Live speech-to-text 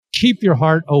keep your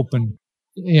heart open.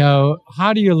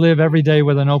 How do you live every day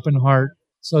with an open heart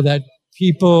so that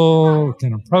people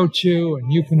can approach you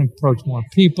and you can approach more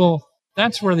people?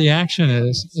 That's where the action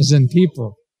is in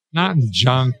people, not in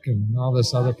junk and all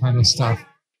this other kind of stuff.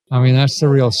 I mean, that's the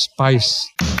real spice.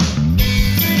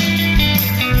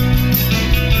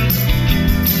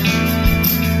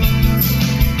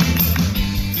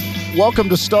 Welcome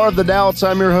to Starve the Doubts.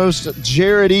 I'm your host,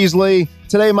 Jared Easley.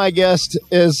 Today, my guest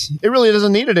it really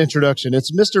doesn't need an introduction.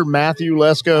 It's Mr. Matthew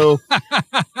Lesko.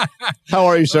 How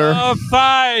are you, sir? Oh,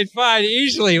 fine.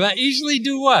 Easily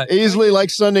do what? Easily like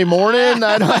Sunday morning?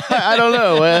 I don't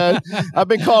know, man. I've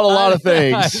been called a lot of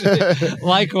things.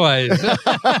 Likewise.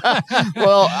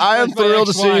 Well, I am thrilled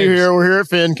to see you here. We're here at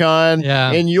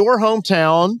FinCon in your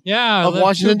hometown of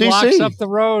Washington, D.C. blocks up the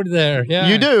road there. Yeah.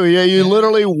 You do. Yeah, you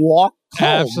literally walk home.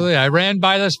 Absolutely. I ran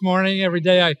by this morning. Every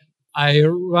day I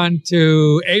run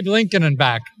to Abe Lincoln and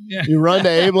back. Yeah. You run to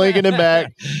Abe Lincoln and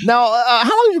back. Now, how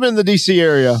long have you been in the D.C.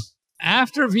 area?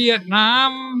 After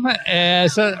Vietnam,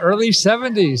 early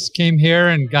 70s, came here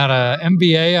and got an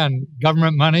MBA on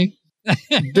government money.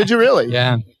 Did you really?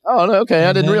 Yeah. Oh, no, okay.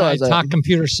 I didn't realize that. I taught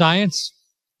computer science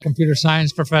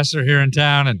professor here in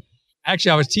town. And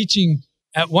actually, I was teaching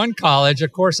at one college, a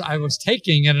course I was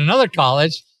taking at another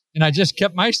college. And I just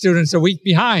kept my students a week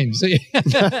behind. So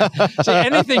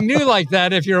anything new like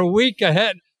that, if you're a week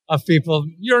ahead of people,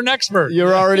 you're an expert.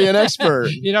 You're already an expert.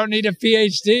 You don't need a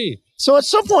PhD. So at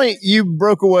some point, you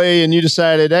broke away and you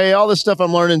decided, hey, all this stuff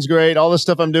I'm learning is great. All this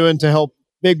stuff I'm doing to help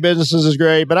big businesses is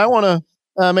great. But I want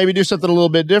to maybe do something a little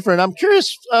bit different. I'm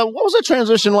curious, what was that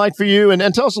transition like for you? And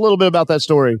tell us a little bit about that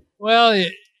story. Well,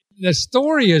 the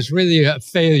story is really a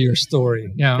failure story.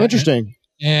 Interesting.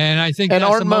 And I think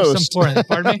that's the most important.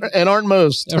 Pardon me? And aren't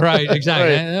most. Right,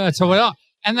 exactly. Right.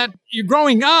 And that you're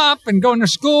growing up and going to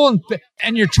school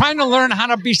and you're trying to learn how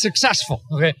to be successful.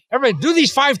 Okay, everybody do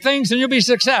these 5 things and you'll be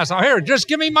successful. Oh, here, just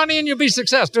give me money and you'll be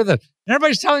successful. Do this. And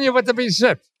everybody's telling you what to be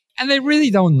successful. And they really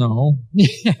don't know.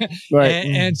 Right.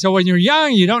 And so when you're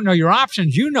young, you don't know your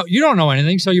options. You don't know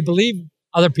anything. So you believe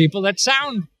other people that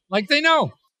sound like they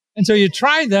know. And so you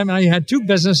tried them, and I had 2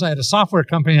 businesses. I had a software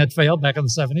company that failed back in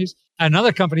the 70s,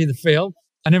 another company that failed,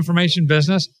 an information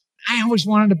business. I always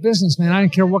wanted a business, man. I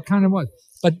didn't care what kind it was.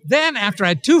 But then after I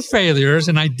had 2 failures,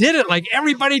 and I did it like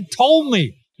everybody told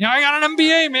me, I got an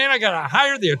MBA, man. I got to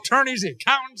hire the attorneys, the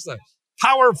accountants, the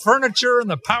power furniture, and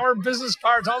the power business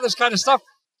cards, all this kind of stuff.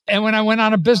 And when I went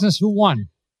on a business, who won?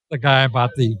 The guy I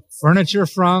bought the furniture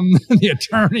from, the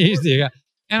attorneys,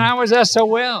 and I was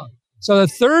SOL. So the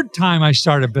 3rd time I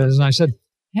started business, I said,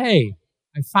 hey,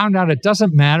 I found out it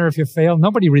doesn't matter if you fail.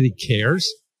 Nobody really cares.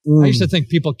 I used to think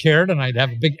people cared and I'd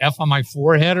have a big F on my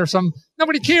forehead or something.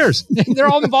 Nobody cares. They're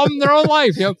all involved in their own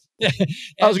life.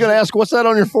 I was going to ask, what's that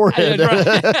on your forehead?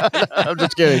 I'm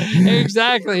just kidding.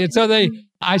 Exactly. And so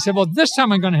I said, well, this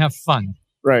time I'm going to have fun.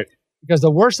 Right. Because the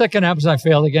worst that can happen is I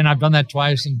fail again. I've done that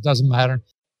twice and it doesn't matter.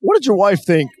 What did your wife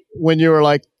think when you were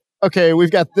like, okay, we've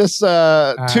got this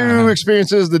 2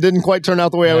 experiences that didn't quite turn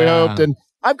out the way we hoped, and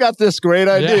I've got this great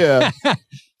idea.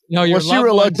 No, your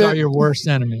loved ones are your worst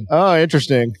enemy. Oh,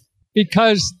 interesting.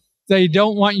 Because they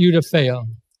don't want you to fail.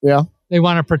 Yeah. They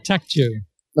want to protect you.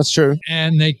 That's true.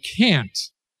 And they can't.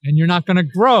 And you're not going to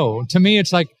grow. To me,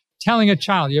 it's like telling a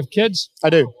child, you have kids? I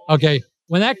do. Okay.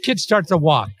 When that kid starts to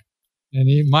walk, and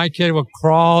my kid will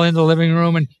crawl into the living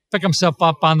room and pick himself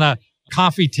up on the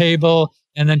coffee table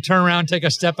and then turn around, take a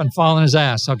step, and fall on his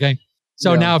ass, okay?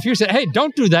 So now if you say, hey,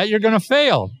 don't do that, you're going to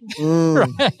fail.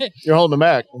 Right? You're holding him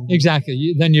back.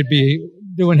 Exactly. Then you'd be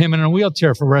doing him in a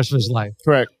wheelchair for the rest of his life.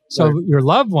 Correct. So your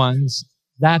loved ones,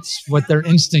 that's what their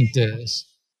instinct is.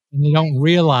 And they don't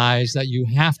realize that you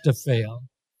have to fail.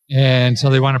 And so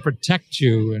they want to protect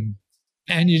you.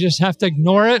 And you just have to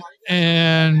ignore it.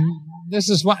 And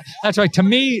that's why, to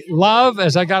me, love,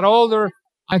 as I got older,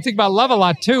 I think about love a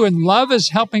lot too, and love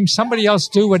is helping somebody else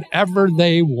do whatever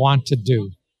they want to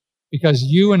do. Because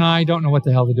you and I don't know what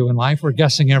the hell to do in life. We're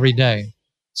guessing every day.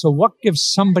 So what gives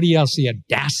somebody else the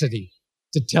audacity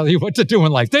to tell you what to do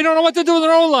in life? They don't know what to do in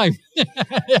their own life.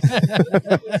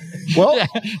 Well,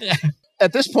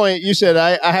 at this point, you said,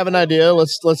 I have an idea.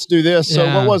 Let's do this. So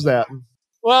what was that?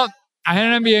 Well, I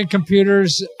had an MBA in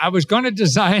computers. I was going to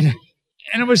design,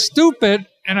 and it was stupid.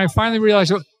 And I finally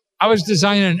realized I was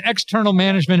designing an external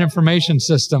management information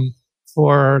system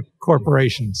for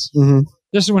corporations. Mm-hmm.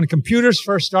 This is when computers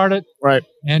first started. Right.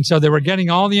 And so they were getting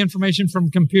all the information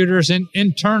from computers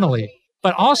internally.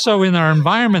 But also in our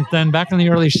environment then, back in the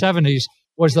early 70s,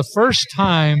 was the first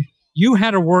time you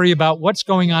had to worry about what's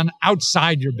going on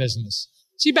outside your business.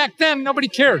 See, back then, nobody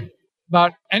cared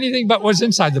about anything but what's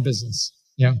inside the business.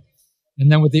 Yeah.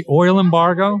 And then with the oil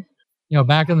embargo,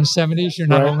 back in the 70s. You're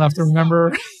not old enough to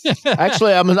remember.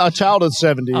 Actually, I'm a child of the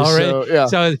 70s. All right. So, yeah.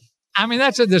 So, I mean,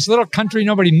 that's this little country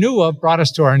nobody knew of brought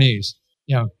us to our knees.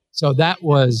 So that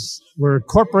was where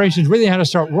corporations really had to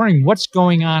start worrying what's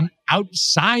going on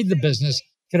outside the business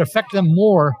could affect them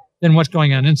more than what's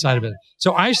going on inside of it.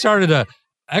 So I started a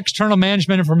external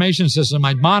management information system.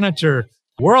 I'd monitor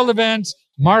world events,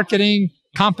 marketing,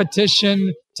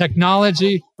 competition,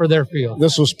 technology for their field.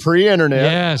 This was pre-internet.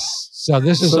 Yes. So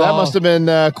that must have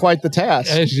been quite the task.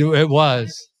 It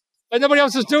was. But nobody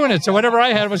else was doing it. So whatever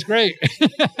I had was great.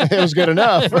 It was good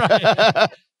enough. Right.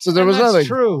 So there was nothing. That's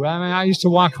true. I mean, I used to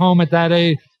walk home at that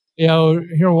age, here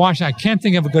in Washington. I can't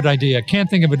think of a good idea. I can't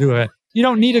think of a good idea. You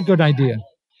don't need a good idea.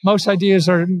 Most ideas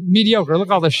are mediocre. Look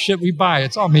at all the shit we buy.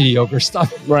 It's all mediocre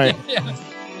stuff. Right. Yeah.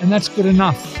 And that's good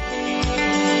enough.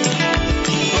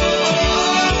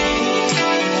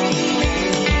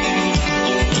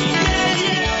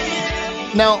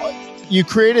 Now, you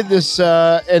created this,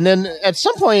 and then at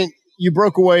some point you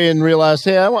broke away and realized,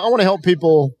 hey, I want to help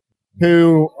people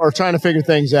who are trying to figure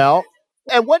things out.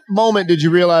 At what moment did you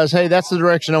realize, hey, that's the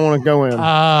direction I want to go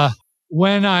in?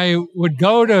 When I would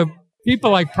go to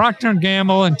people like Procter &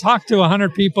 Gamble and talk to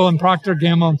 100 people in Procter &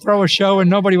 Gamble and throw a show and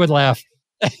nobody would laugh.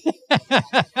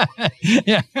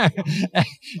 Yeah.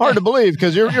 Hard to believe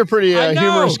because you're a pretty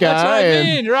humorous guy. That's what I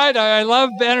mean, right? I love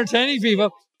entertaining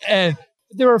people. And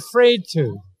they're afraid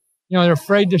to. They're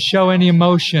afraid to show any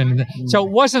emotion. So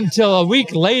it wasn't until a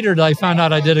week later that I found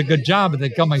out I did a good job, and they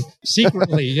called me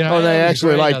secretly. Oh, they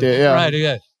actually liked it, yeah. Right,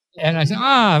 yeah. And I said,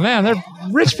 man, they're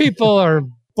rich people are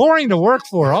boring to work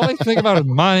for. All they think about is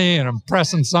money and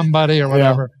impressing somebody or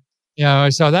whatever. Yeah.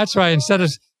 So that's why instead of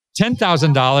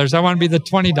 $10,000, I want to be the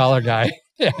 $20 guy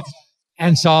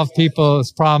and solve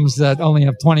people's problems that only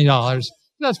have $20.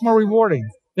 That's more rewarding.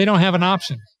 They don't have an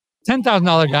option.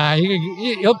 $10,000 guy,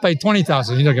 he'll pay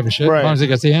 $20,000. He don't give a shit as long as he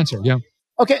gets the answer. Yeah.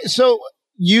 Okay, so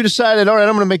you decided, all right,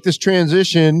 I'm going to make this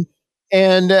transition.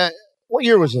 And what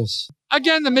year was this?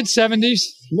 Again, the mid-70s.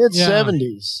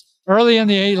 Mid-70s. Late in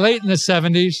the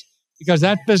 70s, because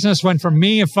that business went from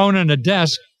me, a phone, and a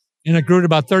desk, and it grew to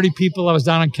about 30 people. I was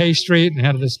down on K Street and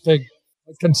had this big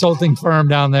consulting firm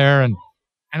down there, and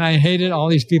I hated all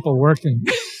these people working.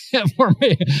 For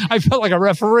me, I felt like a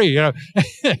referee.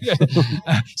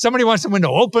 Somebody wants the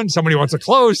window open, somebody wants it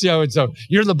closed. And so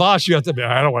you're the boss. You have to be.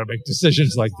 I don't want to make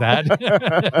decisions like that.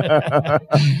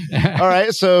 All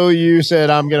right. So you said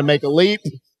I'm going to make a leap.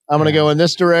 I'm going to go in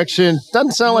this direction.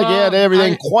 Doesn't sound like you had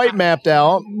everything quite mapped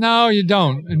out. No, you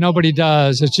don't. Nobody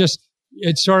does.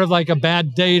 It's sort of like a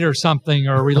bad date or something,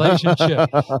 or a relationship.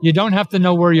 You don't have to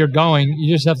know where you're going.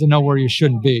 You just have to know where you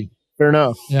shouldn't be. Fair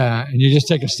enough. Yeah, and you just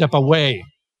take a step away.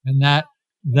 And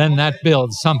then that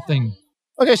builds something.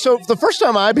 Okay, so the first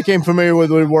time I became familiar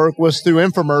with work was through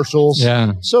infomercials.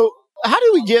 Yeah. So how do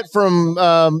we get from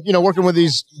working with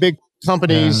these big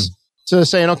companies to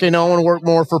saying, okay, now I want to work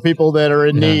more for people that are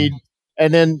in need,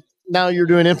 and then now you're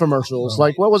doing infomercials?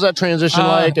 Like, what was that transition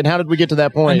like, and how did we get to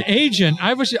that point? An agent.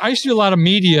 I used to do a lot of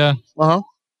media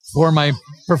for my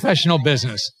professional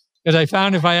business because I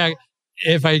found if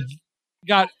I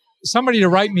got somebody to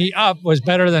write me up was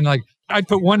better than I'd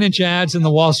put 1-inch ads in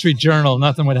the Wall Street Journal.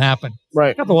 Nothing would happen. Right.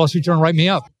 I got the Wall Street Journal write me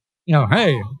up.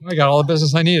 Hey, I got all the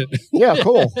business I needed. Yeah,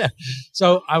 cool.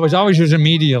 So I was always using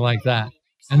media like that.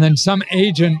 And then some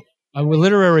agent, a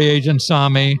literary agent, saw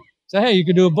me, said, hey, you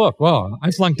could do a book. Well,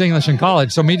 I flunked English in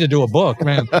college, so me to do a book,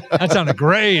 man, that sounded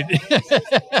great.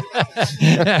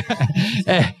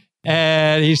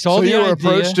 And he sold the idea. So you were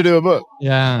approached to do a book?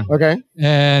 Yeah. Okay.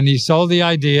 And he sold the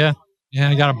idea,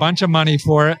 and I got a bunch of money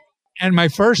for it. And my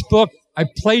first book, I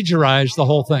plagiarized the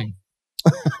whole thing.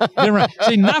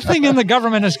 See, nothing in the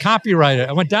government is copyrighted.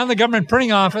 I went down to the government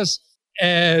printing office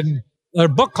and a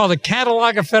book called The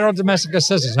Catalog of Federal Domestic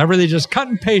Assistance. I really just cut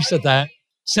and pasted that,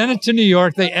 sent it to New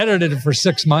York. They edited it for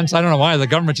 6 months. I don't know why. The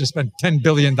government just spent $10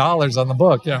 billion on the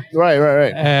book. Yeah.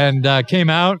 Right. And came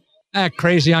out,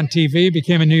 crazy on TV,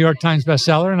 became a New York Times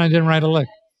bestseller, and I didn't write a lick.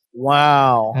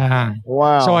 Wow.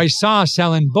 Wow. So I saw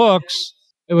selling books,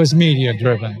 it was media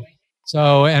driven.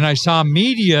 So, and I saw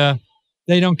media,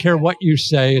 they don't care what you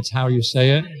say, it's how you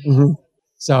say it. Mm-hmm.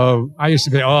 So I used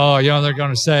to be, they're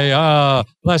going to say,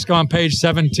 let's go on page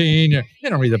 17. They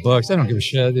don't read the books. They don't give a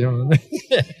shit.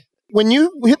 When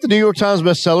you hit the New York Times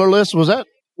bestseller list,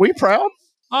 were you proud?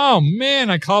 Oh, man,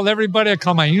 I called everybody. I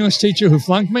called my English teacher who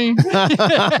flunked me. Remember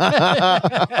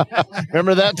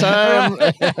that time?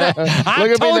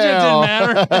 I told you it didn't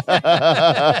matter.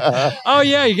 Oh,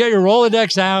 yeah, you get your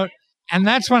Rolodex out. And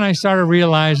that's when I started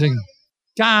realizing,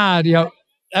 God,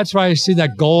 that's why I see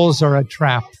that goals are a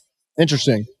trap.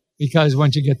 Interesting. Because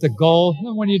once you get the goal,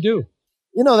 then what do?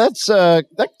 That's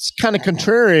kind of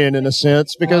contrarian in a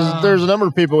sense, because there's a number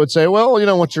of people would say, well,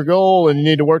 what's your goal, and you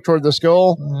need to work toward this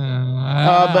goal.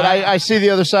 But I see the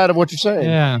other side of what you're saying.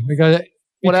 Yeah, because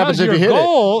what happens if you hit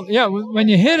it? Yeah, when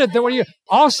you hit it, then what do you?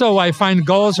 Also, I find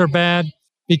goals are bad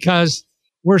because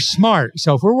we're smart.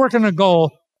 So if we're working a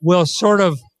goal, we'll sort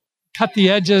of cut the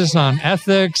edges on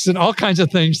ethics and all kinds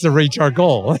of things to reach our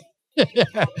goal.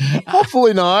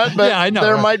 Hopefully not, but I know,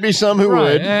 there might be some who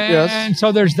would. Yes. And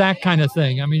so there's that kind of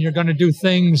thing. I mean, you're going to do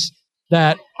things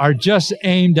that are just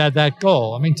aimed at that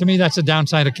goal. I mean, to me, that's the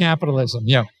downside of capitalism.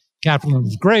 Capitalism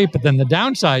is great, but then the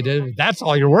downside is if that's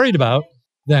all you're worried about,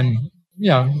 then,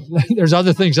 there's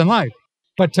other things in life.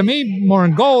 But to me, more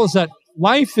in goals, that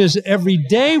life is every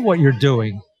day what you're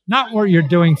doing, not what you're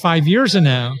doing 5 years from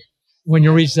now when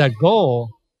you reach that goal.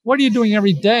 What are you doing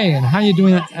every day, and how are you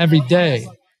doing it every day?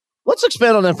 Let's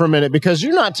expand on that for a minute, because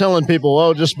you're not telling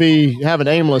people, just have an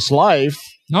aimless life.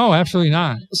 No, absolutely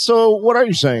not. So what are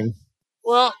you saying?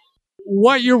 Well,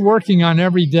 what you're working on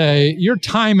every day, your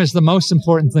time is the most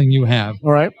important thing you have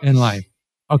in life.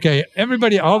 Okay,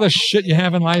 everybody, all the shit you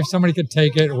have in life, somebody could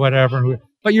take it or whatever.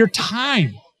 But your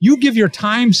time, you give your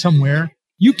time somewhere,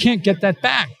 you can't get that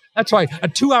back. That's why a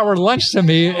 2-hour lunch to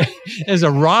me is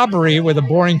a robbery with a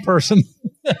boring person.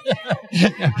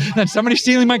 And somebody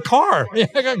stealing my car. I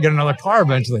got to get another car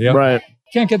eventually. Right.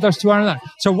 Can't get those 2 hours.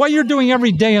 So what you're doing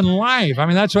every day in life, I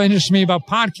mean, that's what interests me about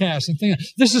podcasts and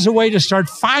things. This is a way to start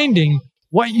finding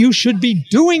what you should be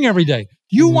doing every day.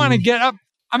 You want to get up.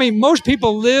 I mean, most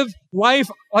people live life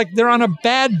like they're on a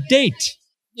bad date.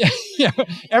 Yeah,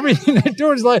 everything they're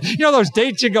doing is like, those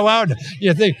dates you go out and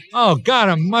you think, oh, God,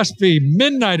 it must be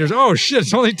midnight. Or, oh, shit,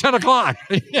 it's only 10 o'clock.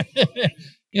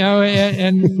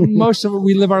 And most of it,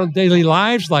 we live our daily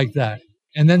lives like that.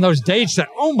 And then those dates that,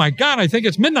 oh, my God, I think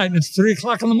it's midnight and it's 3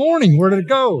 o'clock in the morning. Where did it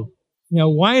go?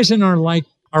 Why isn't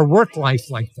our work life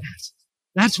like that?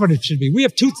 That's what it should be. We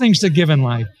have two things to give in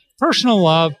life: personal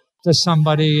love to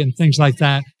somebody and things like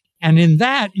that. And in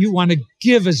that, you want to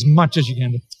give as much as you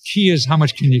can. The key is how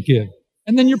much can you give?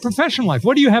 And then your professional life.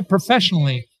 What do you have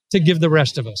professionally to give the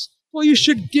rest of us? Well, you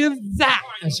should give that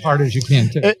as hard as you can,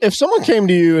 too. If someone came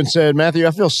to you and said, Matthew,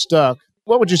 I feel stuck,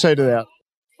 what would you say to that?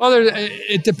 Well,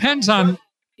 it depends on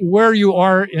where you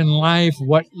are in life,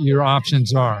 what your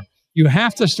options are. You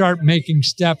have to start making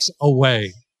steps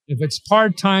away. If it's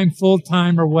part-time,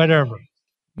 full-time, or whatever.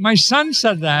 My son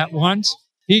said that once.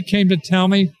 He came to tell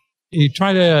me, he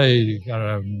got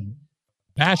a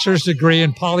bachelor's degree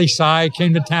in poli-sci,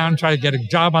 came to town, tried to get a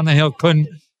job on the Hill, couldn't,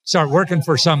 start working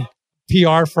for some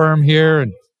PR firm here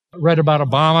and read about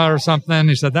Obama or something.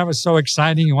 He said, that was so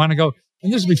exciting. You want to go?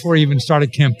 And this is before he even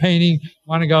started campaigning.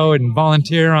 Want to go and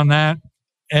volunteer on that?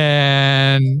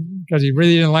 And because he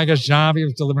really didn't like his job, he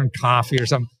was delivering coffee or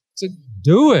something. I said,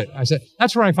 do it. I said,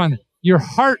 that's where I find it. Your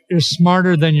heart is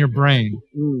smarter than your brain.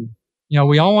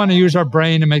 We all want to use our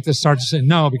brain to make this start to say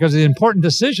no, because the important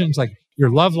decisions like your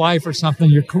love life or something,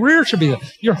 your career should be there.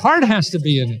 Your heart has to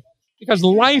be in it, because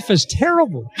life is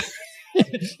terrible.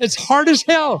 It's hard as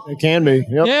hell. It can be.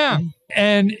 Yep. Yeah.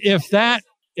 And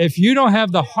if you don't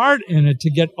have the heart in it to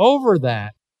get over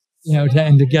that,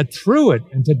 and to get through it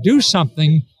and to do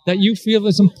something that you feel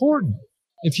is important.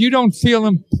 If you don't feel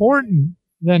important,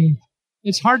 then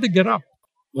it's hard to get up.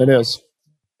 It is.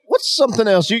 What's something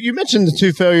else? You mentioned the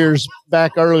 2 failures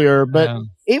back earlier, but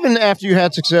even after you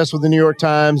had success with the New York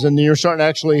Times and you're starting to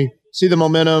actually see the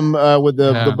momentum with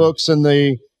the books and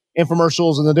the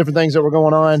infomercials and the different things that were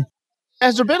going on,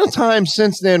 has there been a time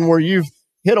since then where you've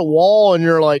hit a wall and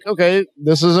you're like, okay,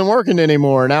 this isn't working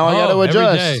anymore. Now I got to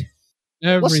adjust.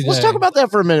 Let's talk about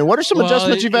that for a minute. What are some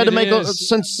adjustments you've had to make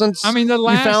since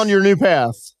you found your new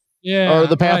path? Yeah. Or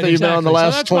the path that you've been on the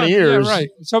last 20 years. Yeah, right.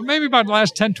 So maybe about the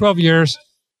last 10, 12 years,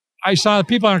 I saw that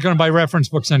people aren't going to buy reference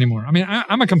books anymore. I mean,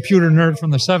 I'm a computer nerd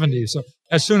from the 70s. So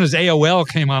as soon as AOL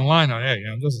came online,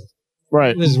 this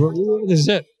is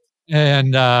it.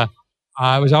 And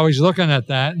I was always looking at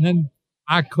that. And then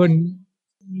I couldn't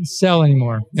sell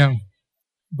anymore.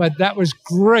 But that was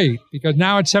great, because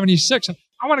now at 76,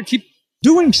 I want to keep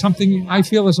doing something I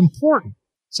feel is important.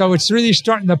 So it's really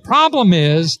starting. The problem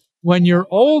is when you're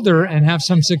older and have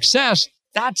some success,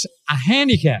 that's a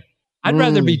handicap. I'd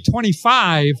rather be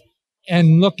 25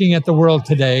 and looking at the world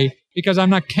today, because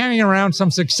I'm not carrying around some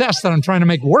success that I'm trying to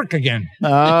make work again.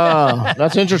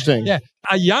 That's interesting. Yeah.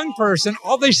 A young person,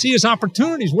 all they see is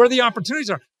opportunities. Where the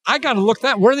opportunities are. I got to look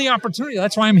where are the opportunities?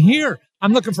 That's why I'm here.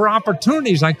 I'm looking for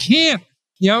opportunities. I can't,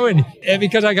 and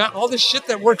because I got all this shit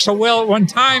that works so well at one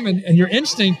time, and your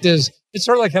instinct is, it's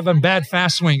sort of like having bad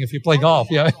fast swing if you play golf.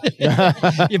 You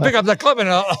pick up the club and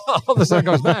all of a sudden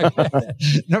it goes back,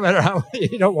 no matter how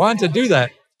you don't want to do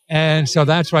that. And so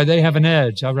that's why they have an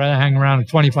edge. I'd rather hang around a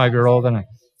 25-year-old than a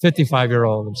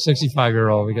 55-year-old or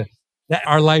 65-year-old because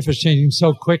our life is changing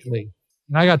so quickly.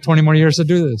 And I got 20 more years to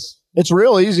do this. It's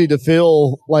real easy to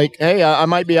feel like, hey, I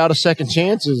might be out of second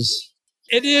chances.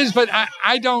 It is, but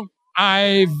I don't.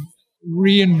 I've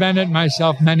reinvented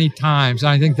myself many times.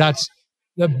 I think that's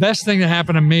the best thing that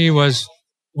happened to me was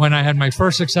when I had my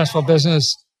first successful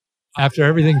business after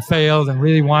everything failed and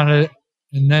really wanted it,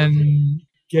 and then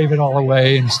gave it all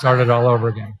away and started all over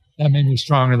again. That made me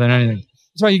stronger than anything.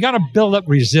 So you got to build up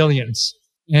resilience,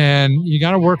 and you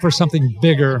got to work for something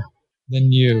bigger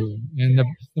than you. And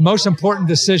the most important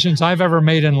decisions I've ever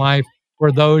made in life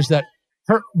were those that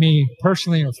hurt me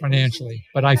personally or financially,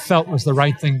 but I felt was the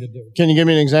right thing to do. Can you give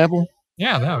me an example?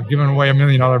 Yeah, that was giving away $1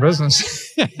 million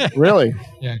business. Really?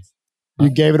 Yeah. You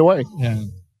gave it away? Yeah.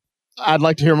 I'd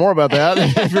like to hear more about that.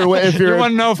 If you're you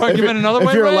want to know if I'm giving another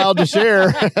way? If you're allowed to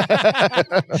share.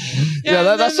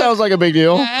 Yeah, that sounds like a big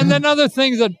deal. Yeah, and then other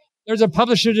things that there's a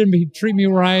publisher that didn't treat me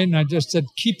right, and I just said,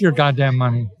 keep your goddamn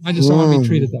money. I just don't want to be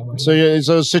treated that way. So it's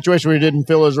a situation where you didn't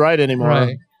feel as right anymore.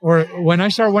 Right. Or when I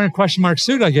started winning Question Mark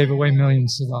Suit, I gave away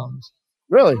millions of dollars.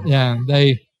 Really? Yeah.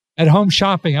 At home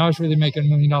shopping, I was really making $1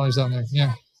 million on there.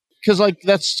 Yeah. Because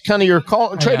that's kind of your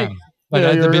trading. Yeah. But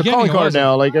at the beginning, calling card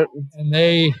now, and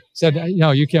they said,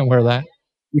 no, you can't wear that.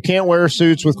 You can't wear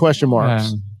suits with question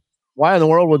marks. Why in the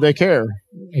world would they care?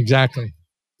 Exactly.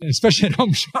 Especially at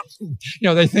home shopping.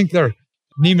 They think they're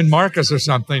Neiman Marcus or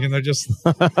something, and they're just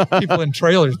people in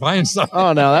trailers buying stuff.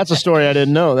 Oh, no, that's a story I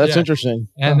didn't know. That's interesting.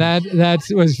 And that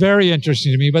was very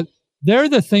interesting to me. But they're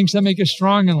the things that make us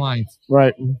strong in life.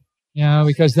 Right.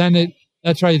 Because then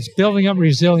that's right, it's building up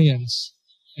resilience.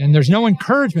 And there's no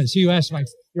encouragement. So you ask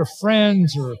your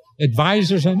friends or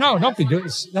advisors, no, don't be doing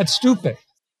this. That's stupid.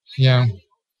 And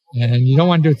you don't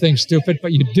want to do things stupid,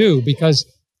 but you do, because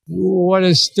what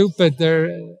is stupid?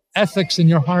 Their ethics in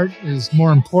your heart is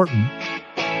more important.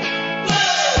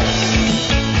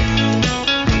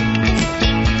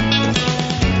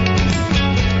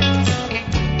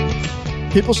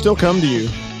 People still come to you.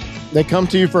 They come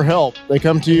to you for help. They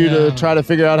come to you to try to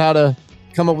figure out how to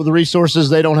come up with the resources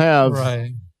they don't have.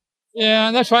 Right. Yeah,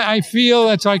 and that's why I feel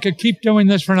that's why I could keep doing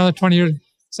this for another 20 years.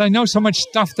 So I know so much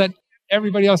stuff that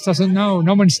everybody else doesn't know.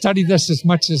 No one studied this as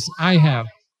much as I have.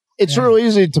 It's real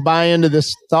easy to buy into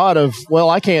this thought of, well,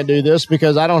 I can't do this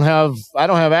because I don't have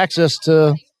access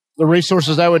to the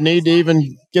resources I would need to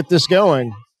even get this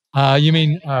going. You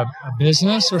mean a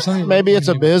business or something? Maybe it's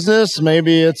a business.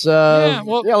 Maybe it's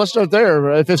let's start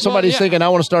there. If somebody's thinking, I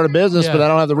want to start a business, but I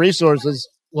don't have the resources.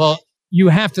 Well, you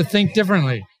have to think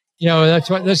differently. That's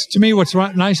to me, what's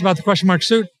nice about the Question Mark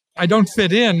Suit. I don't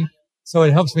fit in, so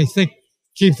it helps me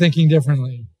keep thinking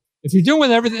differently. If you're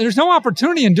doing everything, there's no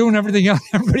opportunity in doing everything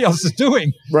everybody else is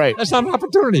doing. Right. That's not an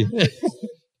opportunity.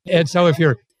 And so if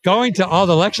you're going to all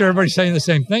the lecture, everybody's saying the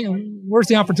same thing, where's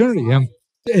the opportunity?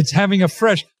 It's having a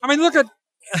fresh, look at,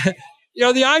 the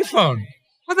iPhone.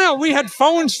 What the hell? We had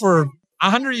phones for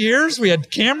 100 years. We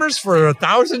had cameras for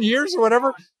 1,000 years or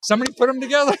whatever. Somebody put them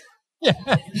together. Yeah.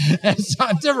 It's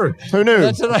not different. Who knew?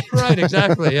 That's right.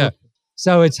 Exactly. Yeah.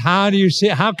 So it's how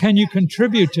can you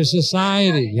contribute to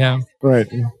society? Yeah. Right.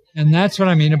 And that's what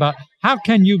I mean about how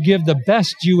can you give the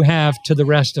best you have to the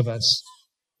rest of us?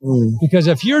 Because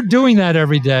if you're doing that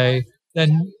every day,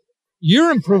 then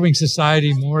you're improving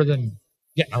society more than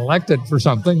getting elected for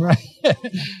something, right?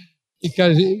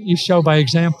 Because you show by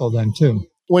example then too.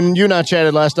 When you and I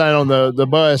chatted last night on the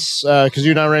bus, because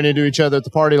you and I ran into each other at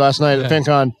the party last night at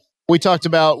FinCon, we talked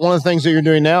about one of the things that you're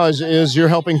doing now is you're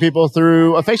helping people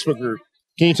through a Facebook group.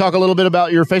 Can you talk a little bit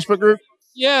about your Facebook group?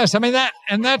 Yes,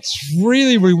 that's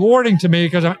really rewarding to me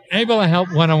because I'm able to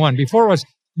help one-on-one. Before it was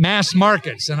mass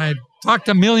markets, and I talked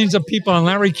to millions of people on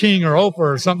Larry King or Oprah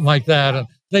or something like that, and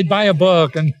they'd buy a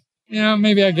book, and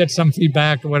maybe I get some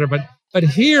feedback or whatever. But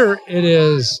here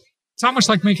it's almost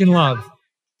like making love.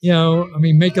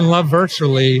 Making love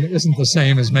virtually isn't the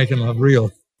same as making love real.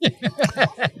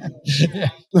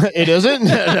 It isn't?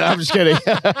 No, I'm just kidding.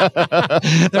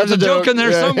 There's a joke in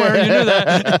there somewhere. You knew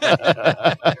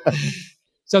that.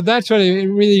 So that's what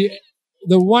the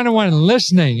one-on-one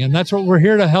listening, and that's what we're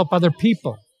here to help other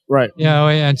people. Right.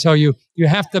 And so you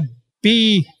have to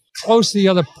be close to the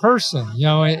other person.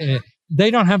 They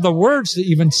don't have the words to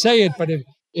even say it, but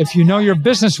if you know your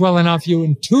business well enough, you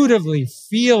intuitively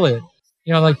feel it.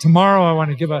 Like tomorrow I'm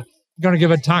going to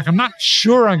give a talk. I'm not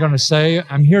sure I'm going to say.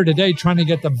 I'm here today trying to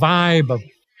get the vibe of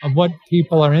what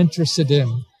people are interested in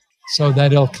so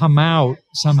that it'll come out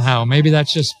somehow. Maybe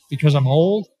that's just because I'm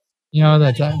old,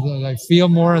 that I feel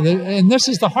more. And this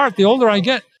is the heart. The older I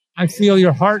get, I feel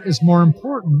your heart is more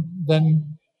important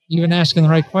than, even asking the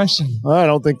right question. I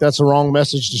don't think that's a wrong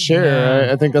message to share.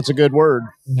 Yeah. I think that's a good word.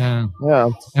 Yeah. Yeah.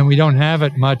 And we don't have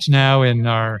it much now in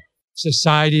our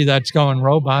society that's going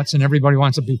robots, and everybody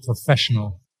wants to be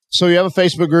professional. So you have a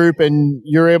Facebook group, and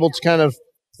you're able to kind of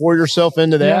pour yourself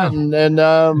into that.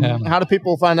 Yeah. How do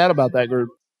people find out about that group?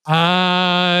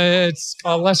 It's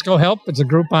called Let's Go Help. It's a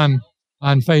group on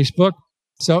Facebook.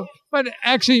 So, but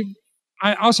actually,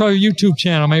 I also have a YouTube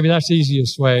channel. Maybe that's the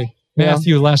easiest way.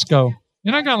 Matthew Lesko.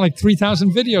 And I got like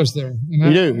 3,000 videos there.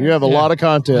 You do. You have a lot of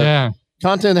content. Yeah.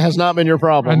 Content has not been your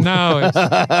problem. No.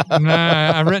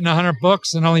 I've written 100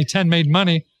 books and only 10 made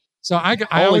money. So I only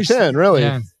always 10, really?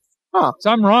 Yeah. Huh. So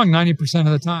I'm wrong 90%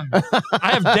 of the time.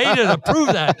 I have data to prove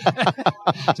that.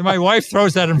 So my wife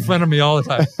throws that in front of me all the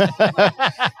time.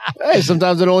 Hey,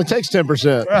 sometimes it only takes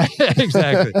 10%. Right,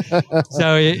 exactly.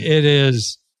 So it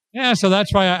is. Yeah, so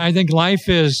that's why I think life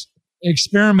is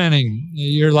experimenting.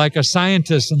 You're like a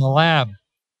scientist in the lab.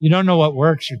 You don't know what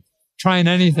works. You're trying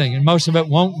anything, and most of it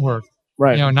won't work.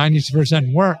 Right.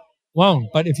 90% won't.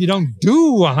 But if you don't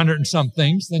do 100 and some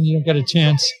things, then you don't get a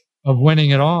chance of winning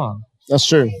it all. That's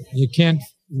true. You can't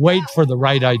wait for the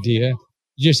right idea.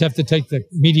 You just have to take the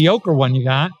mediocre one you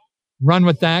got, run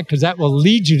with that, because that will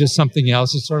lead you to something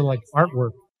else. It's sort of like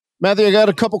artwork. Matthew, I got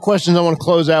a couple questions I want to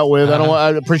close out with.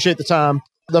 I appreciate the time.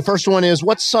 The first one is,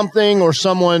 what's something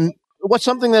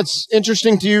that's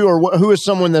interesting to you, or who is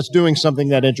someone that's doing something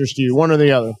that interests you, one or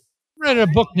the other? I read a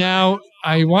book now.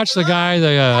 I watched the guy,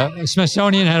 the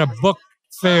Smithsonian had a book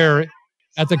fair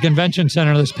at the convention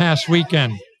center this past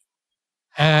weekend.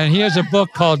 And he has a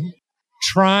book called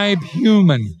Tribe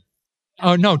Human.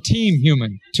 Oh, no, Team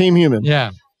Human. Team Human.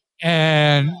 Yeah.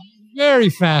 And very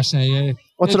fascinating.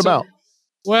 What's it about?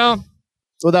 Well,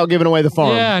 without giving away the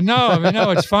farm. Yeah,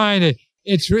 no, it's fine.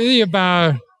 It's really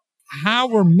about how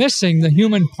we're missing the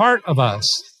human part of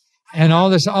us. And all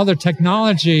this other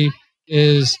technology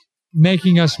is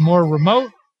making us more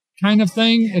remote kind of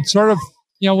thing. It's sort of,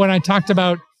 when I talked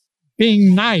about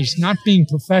being nice, not being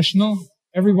professional.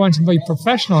 Everyone's going to be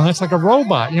professional, and that's like a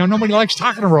robot. Nobody likes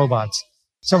talking to robots.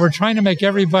 So we're trying to make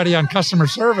everybody on customer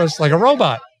service like a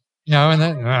robot. And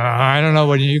then, I don't know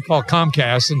what you call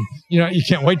Comcast, and, you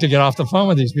can't wait to get off the phone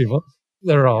with these people.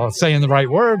 They're all saying the right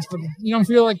words, but you don't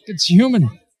feel like it's human.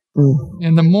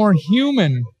 And the more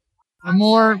human, the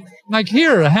more like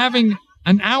here, having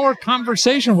an hour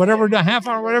conversation, whatever, a half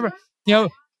hour, whatever. When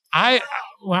I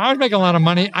was making a lot of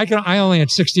money, I only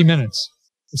had 60 minutes,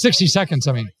 60 seconds.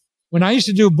 When I used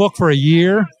to do a book for a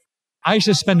year, I used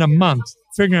to spend a month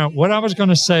figuring out what I was going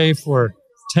to say for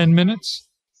 10 minutes,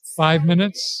 5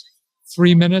 minutes,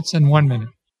 3 minutes, and 1 minute.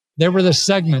 They were the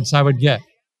segments I would get.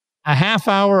 A half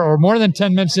hour or more than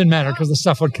 10 minutes didn't matter because the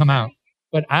stuff would come out.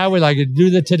 But I would do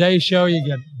the Today Show. You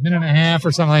get a minute and a half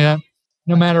or something like that.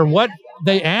 No matter what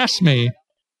they asked me,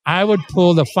 I would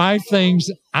pull the 5 things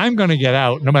I'm going to get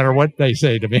out no matter what they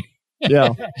say to me. Yeah.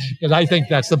 Because I think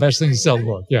that's the best thing to sell the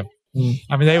book. Yeah.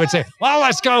 They would say, well,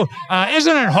 let's go.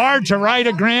 Isn't it hard to write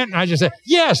a grant? And I just say,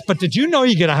 yes, but did you know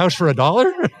you get a house for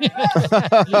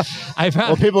 $1?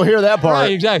 Well, people hear that part.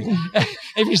 Right, exactly.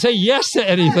 If you say yes to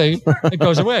anything, it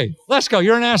goes away. Let's go.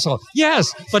 You're an asshole.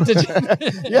 Yes, but did you?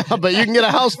 Yeah, but you can get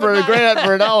a house for a grant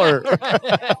for $1.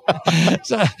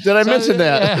 Did I mention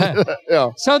that?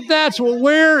 Yeah. So that's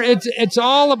where it's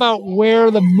all about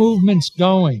where the movement's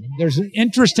going. There's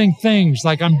interesting things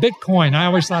like on Bitcoin. I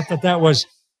always thought that was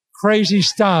crazy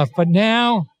stuff. But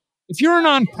now, if you're a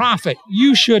nonprofit,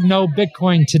 you should know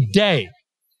Bitcoin today.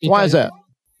 Why is that?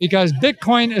 Because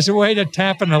Bitcoin is a way to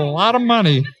tap into a lot of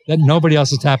money that nobody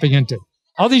else is tapping into.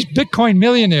 All these Bitcoin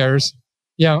millionaires,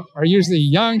 are usually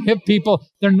young, hip people.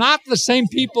 They're not the same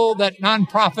people that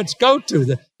nonprofits go to.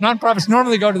 The nonprofits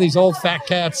normally go to these old fat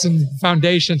cats and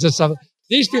foundations and stuff.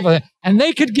 These people, and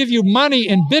they could give you money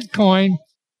in Bitcoin,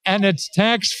 and it's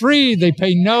tax-free. They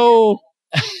pay no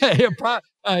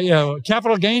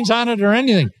capital gains on it or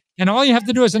anything. And all you have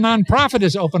to do as a nonprofit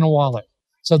is open a wallet.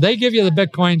 So they give you the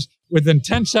Bitcoins. Within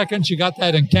 10 seconds, you got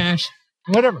that in cash,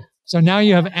 whatever. So now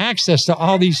you have access to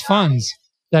all these funds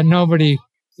that nobody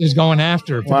is going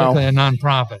after, particularly a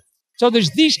nonprofit. So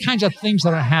there's these kinds of things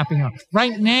that are happening.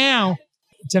 Right now,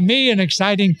 to me, an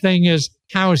exciting thing is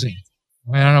housing.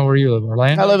 I don't know where you live,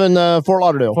 Orlando? I live in Fort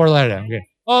Lauderdale. Fort Lauderdale, okay.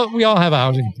 Well, we all have a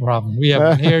housing problem. We have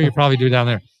one here, you probably do down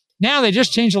there. Now they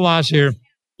just changed the laws here.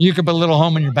 You could put a little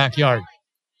home in your backyard.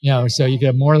 So you can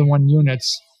have more than one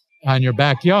units on your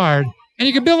backyard. And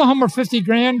you can build a home for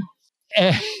 $50,000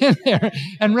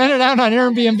 and rent it out on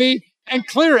Airbnb and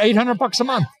clear $800 a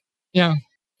month.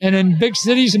 And in big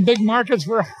cities and big markets,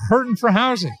 we're hurting for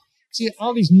housing. See,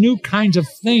 all these new kinds of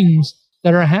things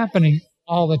that are happening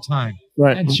all the time.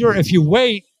 Right. And sure, if you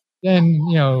wait, then,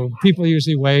 people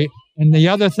usually wait. And the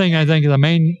other thing I think the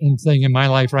main thing in my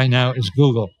life right now is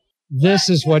Google. This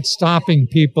is what's stopping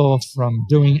people from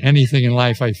doing anything in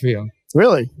life, I feel.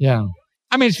 Really? Yeah.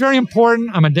 I mean, it's very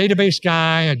important. I'm a database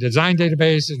guy. I design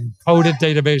databases and coded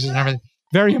databases and everything.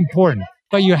 Very important.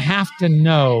 But you have to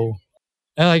know,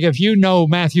 like if you know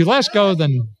Matthew Lesko,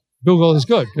 then Google is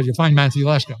good because you find Matthew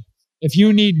Lesko. If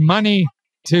you need money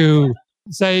to,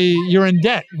 say, you're in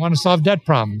debt, you want to solve debt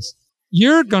problems,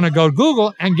 you're going to go to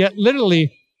Google and get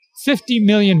literally 50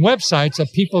 million websites of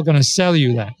people going to sell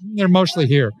you that. They're mostly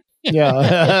here.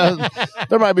 Yeah.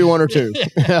 There might be one or two.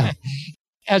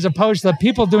 As opposed to the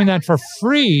people doing that for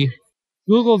free,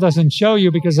 Google doesn't show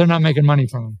you because they're not making money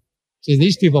from them. See,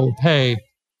 these people will pay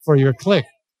for your click.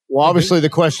 Well, obviously the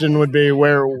question would be,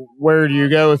 where do you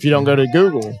go if you don't go to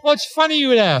Google? Well, it's funny you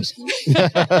would ask.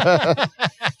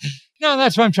 No,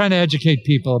 that's why I'm trying to educate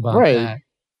people about that.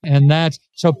 And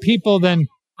so people then,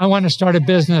 I want to start a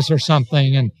business or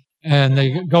something, and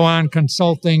they go on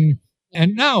consulting.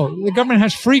 And now the government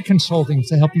has free consulting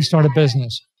to help you start a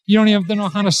business. You don't even have to know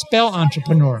how to spell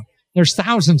entrepreneur. There's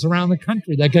thousands around the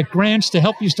country that get grants to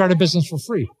help you start a business for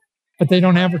free, but they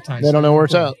don't advertise. They don't know where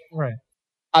it's at. Right.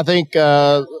 I think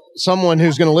someone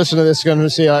who's going to listen to this is going to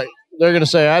see, they're going to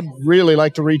say, I'd really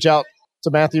like to reach out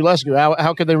to Matthew Lesko.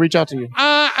 How could they reach out to you?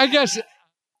 I guess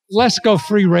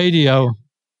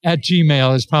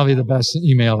LescoFreeRadio@gmail is probably the best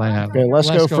email I have. Okay,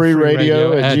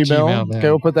 LescoFreeRadio@gmail. Okay,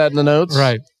 we'll put that in the notes.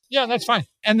 Right. Yeah, that's fine.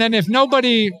 And then if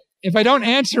I don't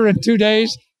answer in 2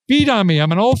 days, beat on me.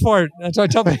 I'm an old fart. That's what I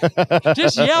tell people.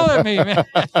 Just yell at me, man.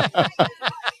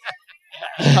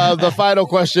 The final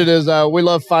question is, we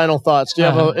love final thoughts. Do you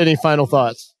have any final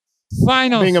thoughts?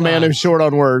 Being a man who's short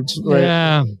on words. Right?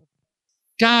 Yeah.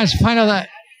 Gosh, final thought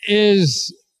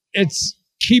is, it's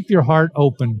keep your heart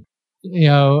open.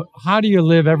 How do you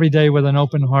live every day with an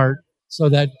open heart so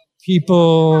that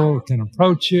people can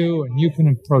approach you and you can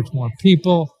approach more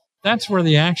people? That's where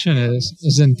the action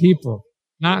is in people,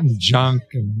 not in junk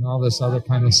and all this other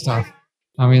kind of stuff.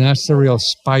 I mean, that's the real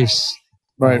spice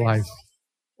of life.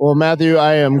 Well, Matthew,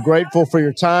 I am grateful for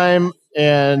your time,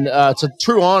 and it's a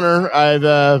true honor. I've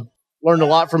learned a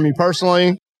lot from you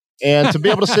personally, and to be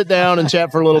able to sit down and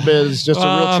chat for a little bit is just a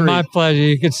real treat. My pleasure.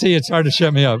 You can see it's hard to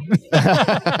shut me up.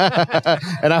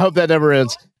 And I hope that never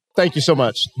ends. Thank you so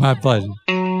much. My pleasure.